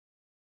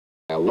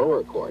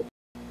lower court.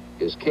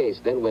 His case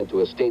then went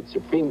to a state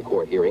Supreme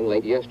Court hearing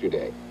late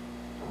yesterday.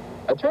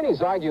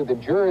 Attorneys argued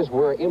that jurors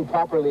were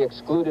improperly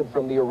excluded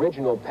from the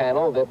original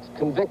panel that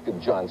convicted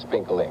John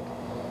Spinkling.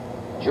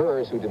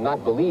 Jurors who did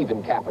not believe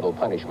in capital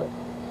punishment.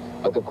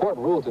 But the court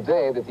ruled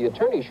today that the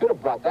attorney should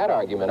have brought that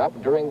argument up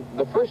during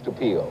the first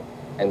appeal.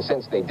 And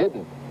since they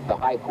didn't, the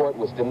High Court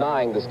was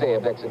denying the stay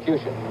of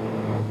execution.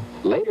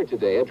 Later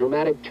today, a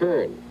dramatic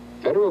turn.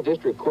 Federal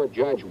District Court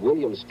Judge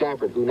William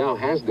Stafford, who now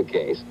has the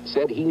case,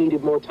 said he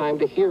needed more time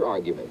to hear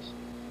arguments.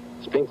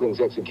 Spinkling's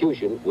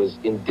execution was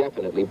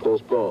indefinitely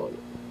postponed.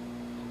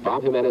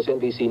 Bob Jimenez,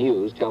 NBC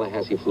News,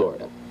 Tallahassee,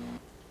 Florida.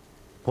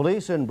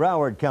 Police in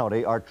Broward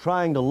County are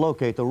trying to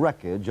locate the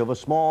wreckage of a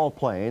small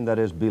plane that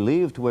is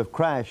believed to have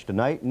crashed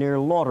tonight near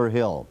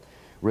Lauderhill.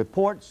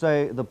 Reports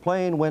say the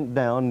plane went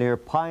down near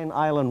Pine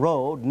Island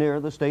Road near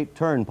the State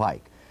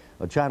Turnpike.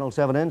 A Channel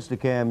 7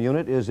 Instacam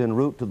unit is en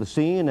route to the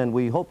scene, and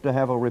we hope to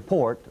have a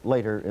report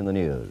later in the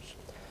news.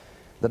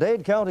 The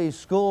Dade County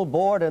School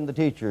Board and the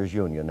Teachers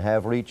Union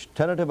have reached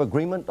tentative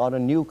agreement on a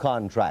new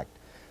contract.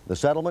 The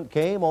settlement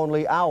came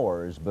only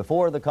hours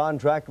before the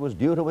contract was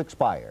due to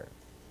expire.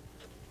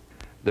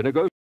 The